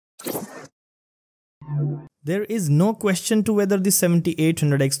There is no question to whether the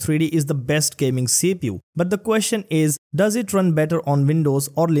 7800X3D is the best gaming CPU, but the question is, does it run better on Windows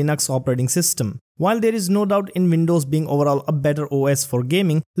or Linux operating system? While there is no doubt in Windows being overall a better OS for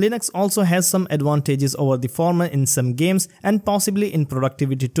gaming, Linux also has some advantages over the former in some games and possibly in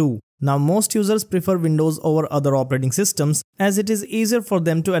productivity too. Now most users prefer Windows over other operating systems as it is easier for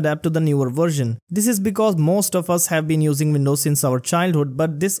them to adapt to the newer version. This is because most of us have been using Windows since our childhood,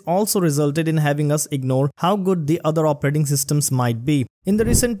 but this also resulted in having us ignore how good the other operating systems might be. In the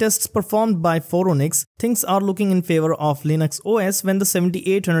recent tests performed by Phoronix, things are looking in favor of Linux OS when the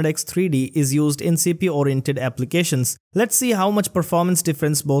 7800X3D is used in CPU-oriented applications. Let's see how much performance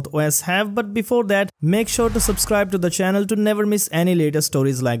difference both OS have, but before that, make sure to subscribe to the channel to never miss any latest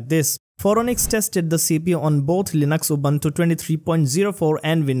stories like this. Phoronix tested the CPU on both Linux Ubuntu 23.04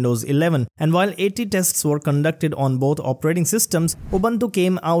 and Windows 11, and while 80 tests were conducted on both operating systems, Ubuntu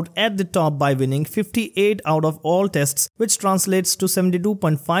came out at the top by winning 58 out of all tests, which translates to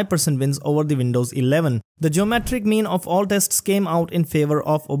 72.5% wins over the Windows 11. The geometric mean of all tests came out in favor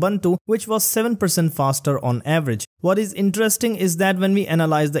of Ubuntu, which was 7% faster on average. What is interesting is that when we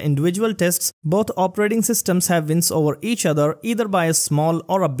analyze the individual tests, both operating systems have wins over each other either by a small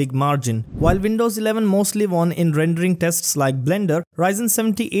or a big margin. While Windows 11 mostly won in rendering tests like Blender, Ryzen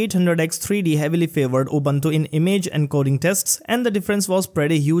 7800X3D heavily favored Ubuntu in image encoding tests, and the difference was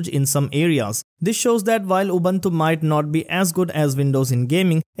pretty huge in some areas. This shows that while Ubuntu might not be as good as Windows in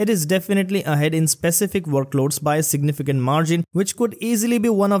gaming, it is definitely ahead in specific workloads by a significant margin, which could easily be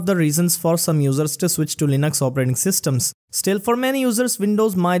one of the reasons for some users to switch to Linux operating systems. Still, for many users,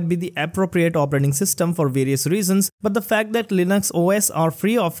 Windows might be the appropriate operating system for various reasons, but the fact that Linux OS are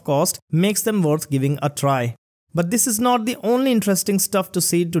free of cost makes them worth giving a try. But this is not the only interesting stuff to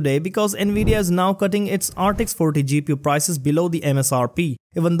see today, because Nvidia is now cutting its RTX 40 GPU prices below the MSRP.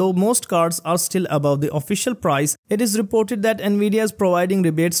 Even though most cards are still above the official price, it is reported that Nvidia is providing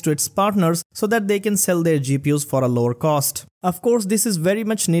rebates to its partners so that they can sell their GPUs for a lower cost. Of course, this is very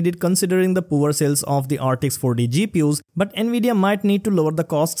much needed considering the poor sales of the RTX 40 GPUs, but Nvidia might need to lower the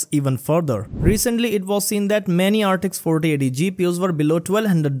costs even further. Recently, it was seen that many RTX 4080 GPUs were below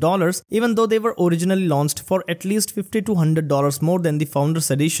 $1,200, even though they were originally launched for at least $50 to $100 more than the Founders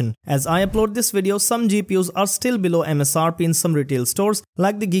Edition. As I upload this video, some GPUs are still below MSRP in some retail stores,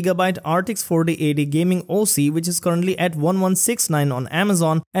 like the Gigabyte RTX 4080 Gaming OC, which is currently at $1169 on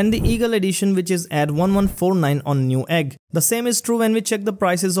Amazon, and the Eagle Edition, which is at $1149 on Newegg. The same is true when we check the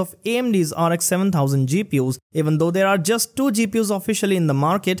prices of AMD's RX 7000 GPUs. Even though there are just 2 GPUs officially in the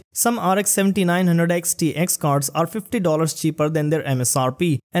market, some RX 7900 XT cards are $50 cheaper than their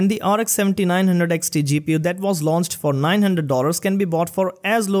MSRP, and the RX 7900 XT GPU that was launched for $900 can be bought for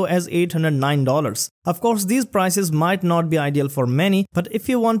as low as $809. Of course, these prices might not be ideal for many, but if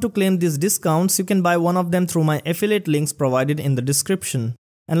you want to claim these discounts, you can buy one of them through my affiliate links provided in the description.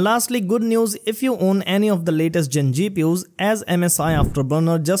 And lastly, good news if you own any of the latest gen GPUs, as MSI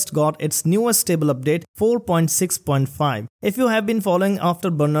Afterburner just got its newest stable update 4.6.5. If you have been following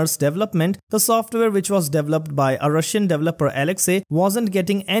Afterburner's development, the software, which was developed by a Russian developer Alexei, wasn't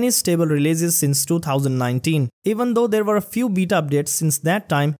getting any stable releases since 2019. Even though there were a few beta updates since that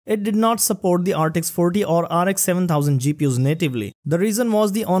time, it did not support the RTX 40 or RX 7000 GPUs natively. The reason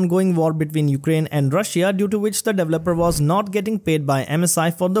was the ongoing war between Ukraine and Russia, due to which the developer was not getting paid by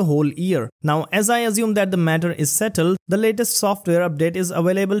MSI for the whole year. Now, as I assume that the matter is settled, the latest software update is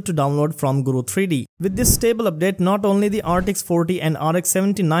available to download from Guru 3D. With this stable update, not only the RTX 40 and RX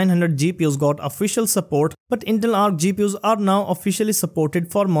 7900 GPUs got official support, but Intel Arc GPUs are now officially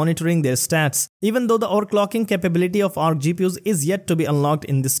supported for monitoring their stats. Even though the overclocking capability of Arc GPUs is yet to be unlocked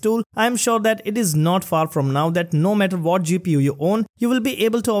in this tool, I am sure that it is not far from now that no matter what GPU you own, you will be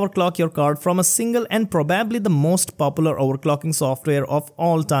able to overclock your card from a single and probably the most popular overclocking software of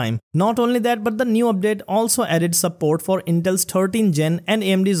all time. Not only that, but the new update also added support for Intel's 13th gen and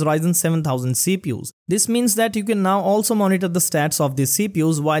AMD's Ryzen 7000 CPUs. This means that you can now also monitor the stats of these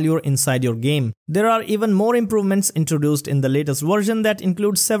CPUs while you're inside your game. There are even more improvements introduced in the latest version that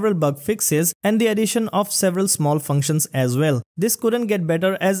include several bug fixes and the addition of several small functions as well. This couldn't get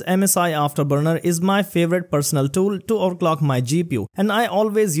better, as MSI Afterburner is my favorite personal tool to overclock my GPU, and I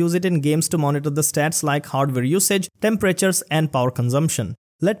always use it in games to monitor the stats like hardware usage, temperatures, and power consumption.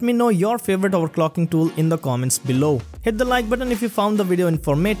 Let me know your favorite overclocking tool in the comments below. Hit the like button if you found the video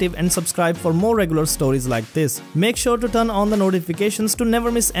informative, and subscribe for more regular stories like this. Make sure to turn on the notifications to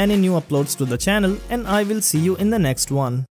never miss any new uploads to the channel, and I will see you in the next one.